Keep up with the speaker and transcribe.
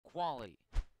quality.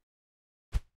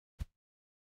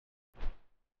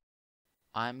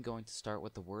 I'm going to start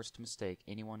with the worst mistake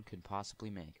anyone could possibly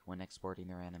make when exporting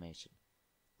their animation: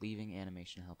 leaving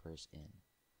animation helpers in.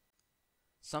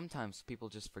 Sometimes people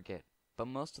just forget, but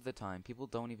most of the time people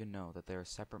don't even know that they are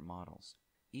separate models,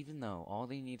 even though all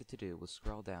they needed to do was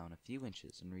scroll down a few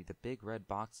inches and read the big red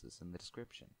boxes in the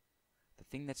description. The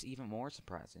thing that's even more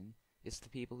surprising is the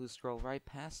people who scroll right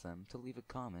past them to leave a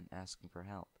comment asking for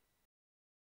help.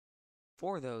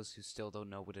 For those who still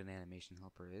don't know what an animation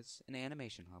helper is, an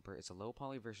animation helper is a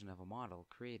low-poly version of a model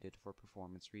created for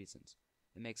performance reasons.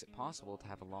 It makes it possible to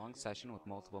have a long session with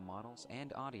multiple models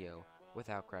and audio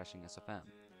without crashing SFM.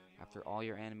 After all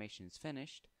your animation is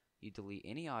finished, you delete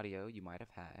any audio you might have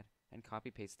had and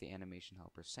copy-paste the animation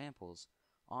helper samples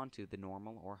onto the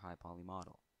normal or high-poly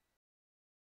model.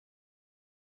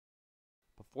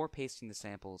 Before pasting the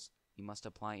samples, you must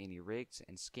apply any rigs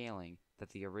and scaling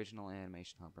that the original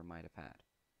animation helper might have had.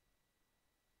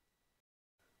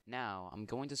 Now, I'm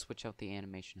going to switch out the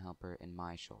animation helper in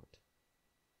my short.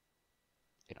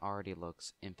 It already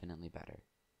looks infinitely better.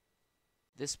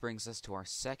 This brings us to our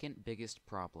second biggest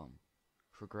problem: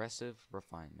 progressive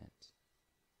refinement.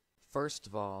 First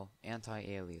of all,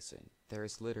 anti-aliasing. There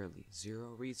is literally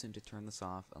zero reason to turn this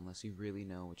off unless you really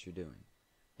know what you're doing.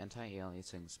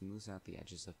 Anti-aliasing smooths out the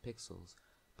edges of pixels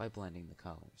by blending the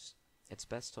colors. It's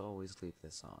best to always leave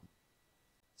this on.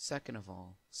 Second of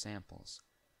all, samples.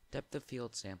 Depth of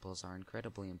field samples are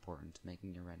incredibly important to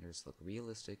making your renders look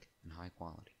realistic and high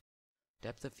quality.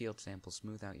 Depth of field samples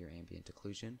smooth out your ambient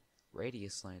occlusion,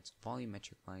 radius lights,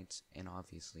 volumetric lights, and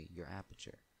obviously your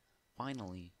aperture.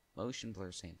 Finally, motion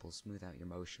blur samples smooth out your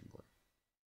motion blur.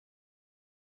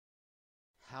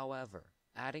 However,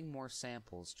 adding more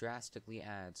samples drastically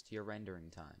adds to your rendering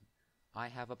time. I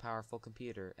have a powerful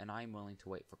computer and I'm willing to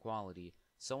wait for quality,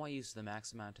 so I use the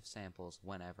max amount of samples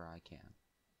whenever I can.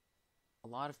 A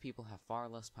lot of people have far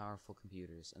less powerful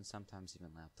computers and sometimes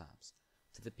even laptops.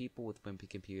 To the people with wimpy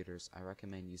computers, I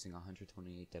recommend using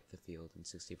 128 depth of field and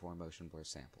 64 motion blur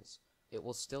samples. It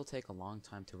will still take a long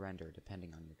time to render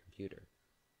depending on your computer,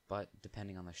 but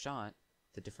depending on the shot,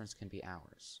 the difference can be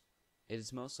hours. It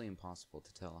is mostly impossible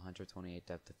to tell 128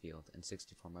 depth of field and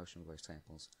 64 motion blur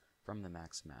samples from the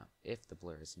max amount if the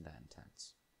blur isn't that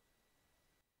intense.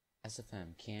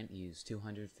 SFM can't use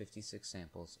 256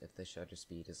 samples if the shutter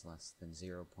speed is less than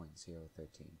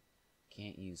 0.013.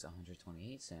 Can't use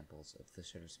 128 samples if the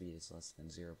shutter speed is less than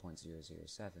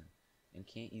 0.007, and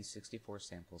can't use 64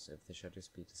 samples if the shutter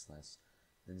speed is less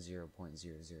than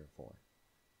 0.004.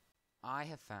 I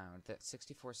have found that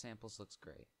 64 samples looks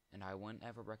great, and I wouldn't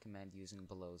ever recommend using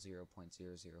below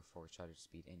 0.004 shutter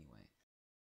speed anyway.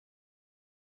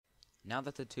 Now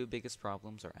that the two biggest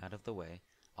problems are out of the way,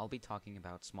 I'll be talking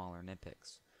about smaller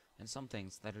nitpicks, and some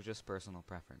things that are just personal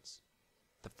preference.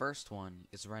 The first one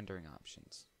is rendering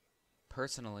options.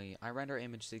 Personally, I render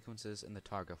image sequences in the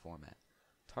Targa format.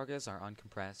 Targas are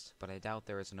uncompressed, but I doubt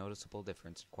there is a noticeable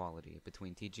difference in quality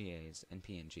between TGAs and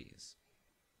PNGs.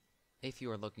 If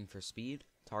you are looking for speed,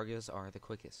 Targas are the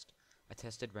quickest. I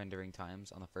tested rendering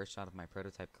times on the first shot of my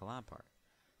prototype collab part.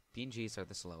 PNGs are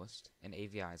the slowest, and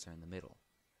AVIs are in the middle.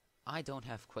 I don't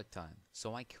have QuickTime,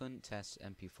 so I couldn't test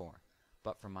MP4,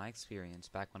 but from my experience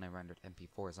back when I rendered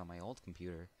MP4s on my old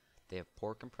computer, they have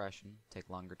poor compression, take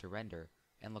longer to render,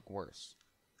 and look worse.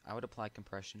 I would apply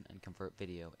compression and convert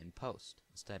video in post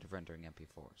instead of rendering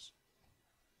MP4s.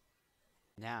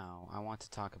 Now, I want to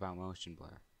talk about motion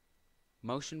blur.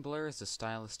 Motion blur is a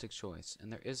stylistic choice,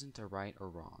 and there isn't a right or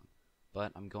wrong,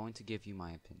 but I'm going to give you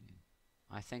my opinion.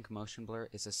 I think motion blur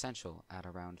is essential at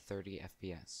around 30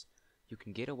 FPS. You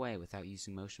can get away without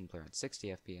using motion blur at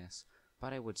 60 FPS,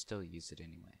 but I would still use it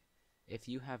anyway. If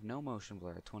you have no motion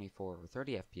blur at 24 or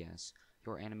 30 FPS,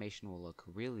 your animation will look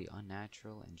really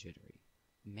unnatural and jittery.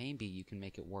 Maybe you can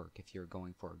make it work if you're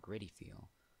going for a gritty feel,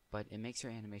 but it makes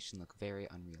your animation look very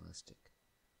unrealistic.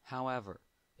 However,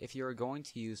 if you are going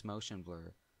to use motion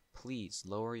blur, please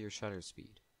lower your shutter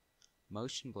speed.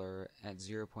 Motion blur at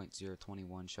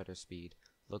 0.021 shutter speed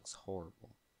looks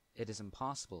horrible. It is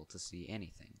impossible to see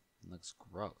anything. It looks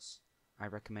gross. I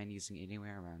recommend using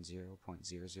anywhere around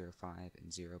 0.005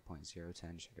 and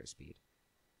 0.010 shutter speed.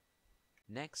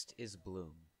 Next is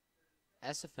bloom.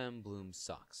 SFM bloom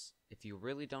sucks. If you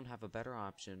really don't have a better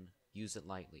option, use it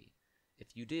lightly.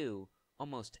 If you do,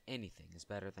 almost anything is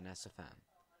better than SFM.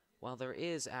 While there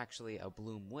is actually a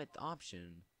bloom width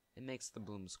option, it makes the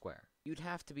bloom square. You'd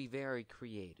have to be very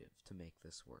creative to make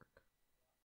this work.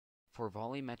 For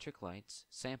volumetric lights,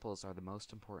 samples are the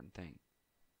most important thing.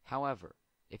 However,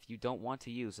 if you don't want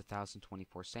to use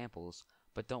 1024 samples,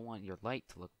 but don't want your light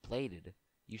to look bladed,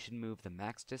 you should move the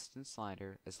max distance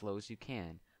slider as low as you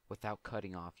can without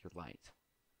cutting off your light.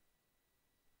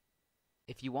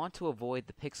 If you want to avoid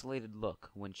the pixelated look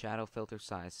when shadow filter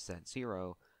size is at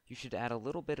 0, you should add a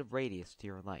little bit of radius to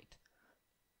your light.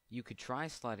 You could try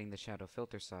sliding the shadow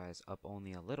filter size up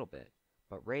only a little bit,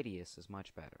 but radius is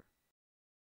much better.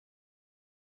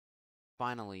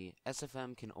 Finally,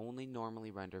 SFM can only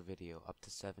normally render video up to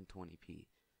 720p.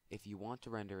 If you want to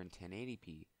render in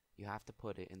 1080p, you have to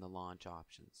put it in the launch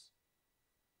options.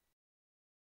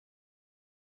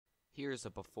 Here's a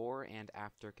before and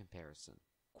after comparison.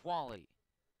 Quality!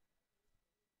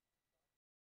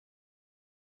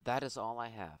 That is all I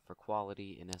have for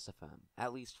quality in SFM,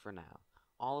 at least for now.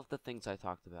 All of the things I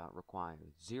talked about require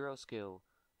 0 skill,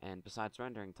 and besides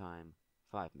rendering time,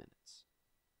 5 minutes.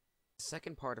 The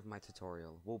second part of my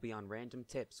tutorial will be on random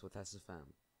tips with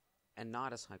SFM, and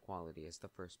not as high quality as the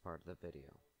first part of the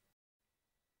video.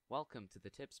 Welcome to the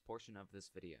tips portion of this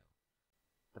video.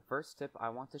 The first tip I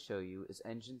want to show you is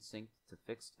engine synced to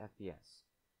fixed FPS.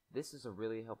 This is a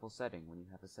really helpful setting when you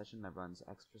have a session that runs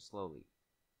extra slowly.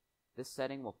 This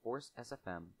setting will force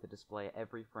SFM to display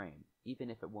every frame, even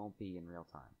if it won't be in real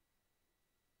time.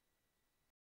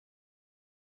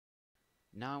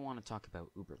 Now I want to talk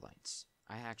about Uber lights.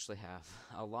 I actually have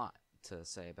a lot to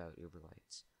say about Uber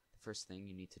lights. The first thing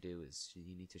you need to do is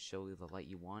you need to show the light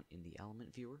you want in the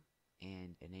element viewer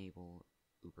and enable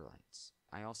Uber lights.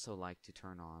 I also like to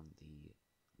turn on the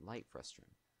light frustum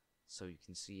so you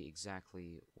can see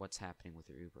exactly what's happening with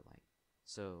your Uber light.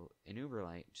 So an Uber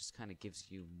light just kind of gives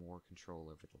you more control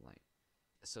over the light.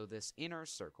 So this inner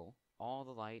circle, all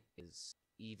the light is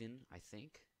even, I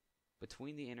think.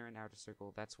 Between the inner and outer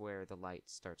circle, that's where the light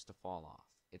starts to fall off.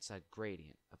 It's a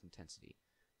gradient of intensity.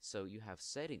 So you have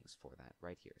settings for that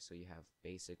right here. So you have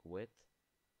basic width,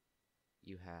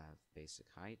 you have basic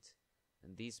height,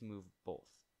 and these move both.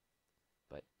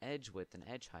 But edge width and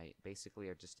edge height basically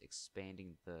are just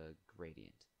expanding the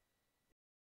gradient.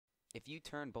 If you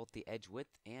turn both the edge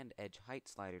width and edge height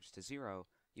sliders to 0,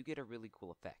 you get a really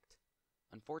cool effect.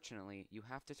 Unfortunately, you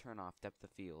have to turn off depth of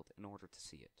field in order to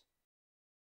see it.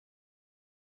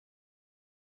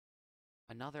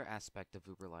 Another aspect of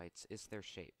Uber lights is their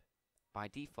shape. By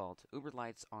default, Uber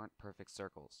lights aren't perfect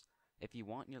circles. If you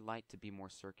want your light to be more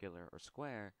circular or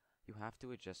square, you have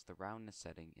to adjust the roundness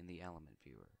setting in the element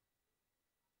viewer.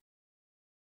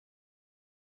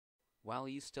 While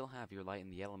you still have your light in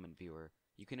the element viewer,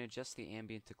 you can adjust the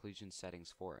ambient occlusion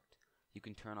settings for it. You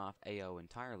can turn off AO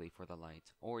entirely for the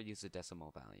light, or use a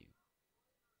decimal value.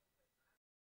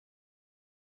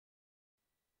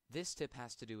 This tip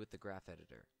has to do with the graph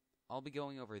editor. I'll be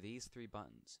going over these 3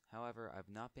 buttons, however I've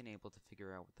not been able to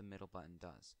figure out what the middle button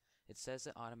does. It says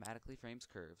it automatically frames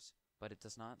curves, but it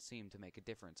does not seem to make a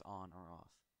difference on or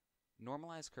off.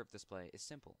 Normalized curve display is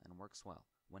simple and works well.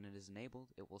 When it is enabled,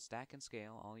 it will stack and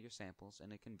scale all your samples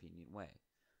in a convenient way.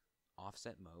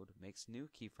 Offset mode makes new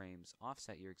keyframes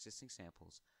offset your existing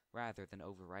samples rather than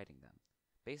overwriting them.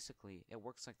 Basically, it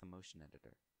works like the motion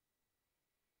editor.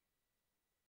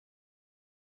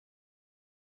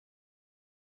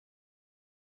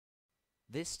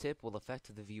 This tip will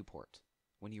affect the viewport.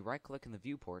 When you right-click in the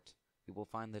viewport, you will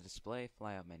find the Display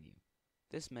flyout menu.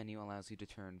 This menu allows you to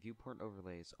turn viewport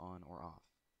overlays on or off.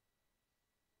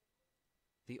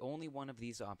 The only one of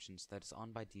these options that is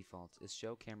on by default is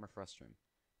Show Camera Frustum.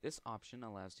 This option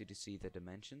allows you to see the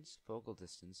dimensions, focal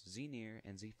distance, z-near,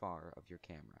 and z-far of your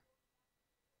camera.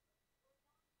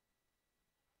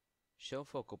 Show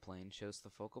Focal Plane shows the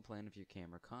focal plane of your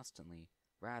camera constantly,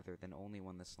 rather than only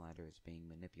when the slider is being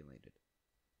manipulated.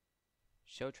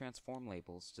 Show Transform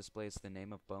Labels displays the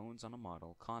name of bones on a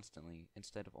model constantly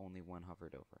instead of only when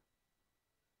hovered over.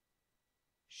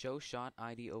 Show Shot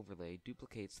ID Overlay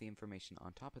duplicates the information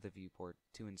on top of the viewport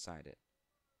to inside it.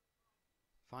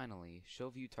 Finally, Show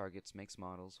View Targets makes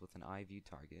models with an eye view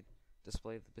target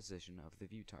display the position of the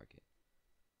view target.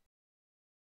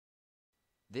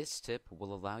 This tip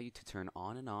will allow you to turn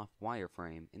on and off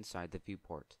wireframe inside the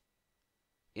viewport.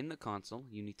 In the console,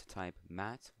 you need to type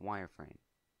matte wireframe,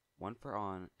 1 for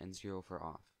on and 0 for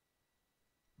off.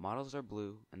 Models are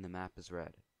blue and the map is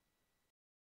red.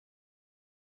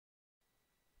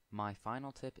 My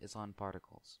final tip is on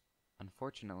particles.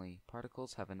 Unfortunately,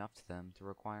 particles have enough to them to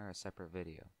require a separate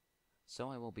video, so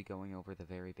I will be going over the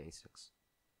very basics.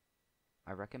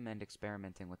 I recommend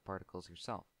experimenting with particles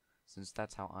yourself, since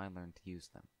that's how I learned to use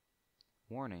them.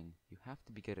 Warning, you have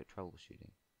to be good at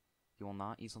troubleshooting. You will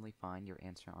not easily find your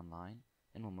answer online,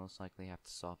 and will most likely have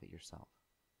to solve it yourself.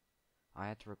 I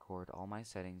had to record all my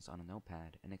settings on a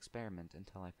notepad and experiment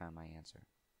until I found my answer.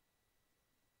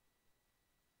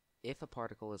 If a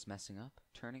particle is messing up,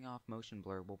 turning off motion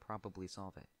blur will probably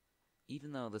solve it,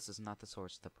 even though this is not the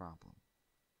source of the problem.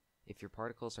 If your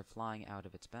particles are flying out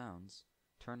of its bounds,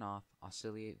 turn off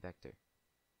oscillate vector.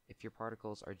 If your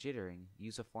particles are jittering,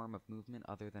 use a form of movement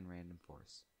other than random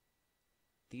force.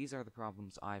 These are the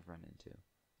problems I've run into,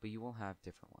 but you will have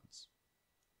different ones.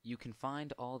 You can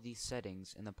find all these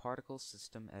settings in the particle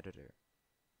system editor.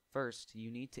 First,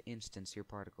 you need to instance your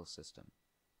particle system.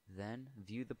 Then,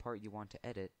 view the part you want to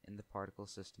edit in the particle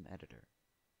system editor.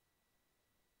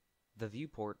 The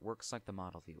viewport works like the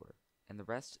model viewer, and the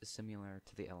rest is similar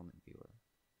to the element viewer.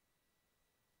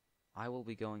 I will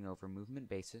be going over movement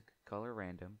basic, color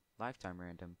random, lifetime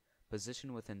random,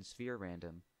 position within sphere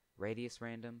random, radius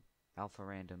random, alpha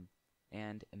random,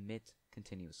 and emit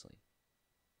continuously.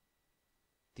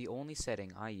 The only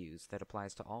setting I use that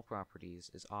applies to all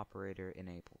properties is operator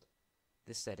enabled.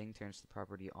 This setting turns the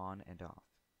property on and off.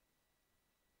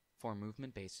 For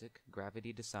movement basic,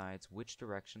 gravity decides which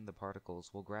direction the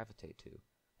particles will gravitate to,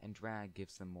 and drag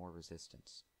gives them more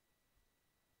resistance.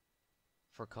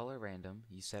 For color random,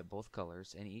 you set both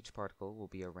colors, and each particle will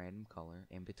be a random color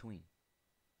in between.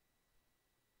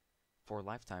 For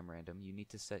lifetime random, you need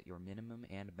to set your minimum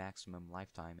and maximum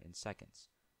lifetime in seconds.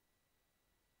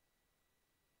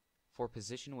 For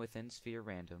position within sphere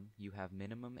random, you have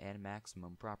minimum and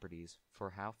maximum properties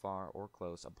for how far or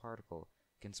close a particle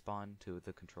can spawn to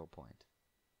the control point.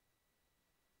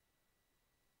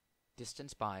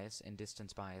 Distance bias and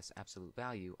distance bias absolute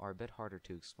value are a bit harder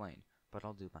to explain, but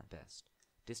I'll do my best.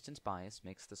 Distance bias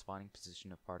makes the spawning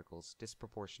position of particles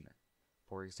disproportionate.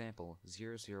 For example,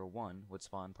 001 would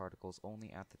spawn particles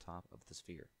only at the top of the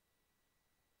sphere.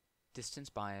 Distance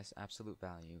bias absolute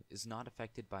value is not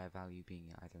affected by a value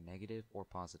being either negative or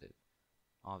positive,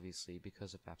 obviously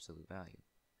because of absolute value.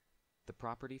 The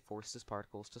property forces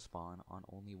particles to spawn on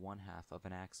only one half of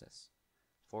an axis.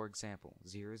 For example,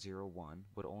 001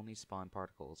 would only spawn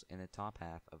particles in the top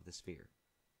half of the sphere.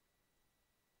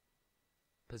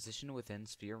 Position within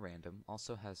sphere random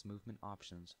also has movement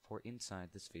options for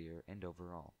inside the sphere and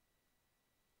overall.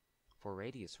 For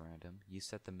radius random, you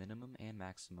set the minimum and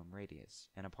maximum radius,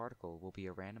 and a particle will be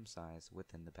a random size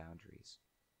within the boundaries.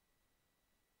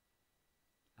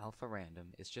 Alpha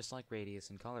random is just like radius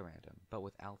and color random, but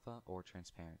with alpha or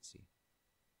transparency.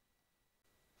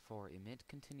 For emit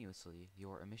continuously,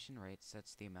 your emission rate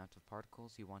sets the amount of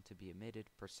particles you want to be emitted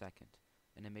per second.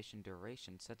 An emission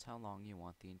duration sets how long you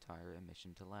want the entire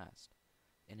emission to last.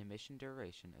 An emission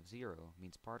duration of 0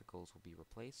 means particles will be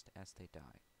replaced as they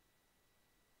die.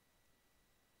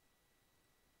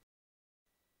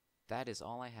 That is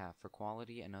all I have for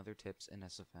quality and other tips in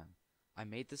SFM. I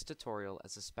made this tutorial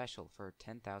as a special for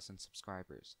 10,000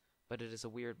 subscribers, but it is a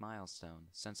weird milestone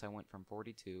since I went from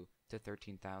 42 to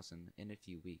 13,000 in a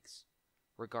few weeks.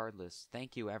 Regardless,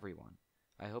 thank you everyone.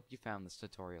 I hope you found this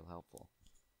tutorial helpful.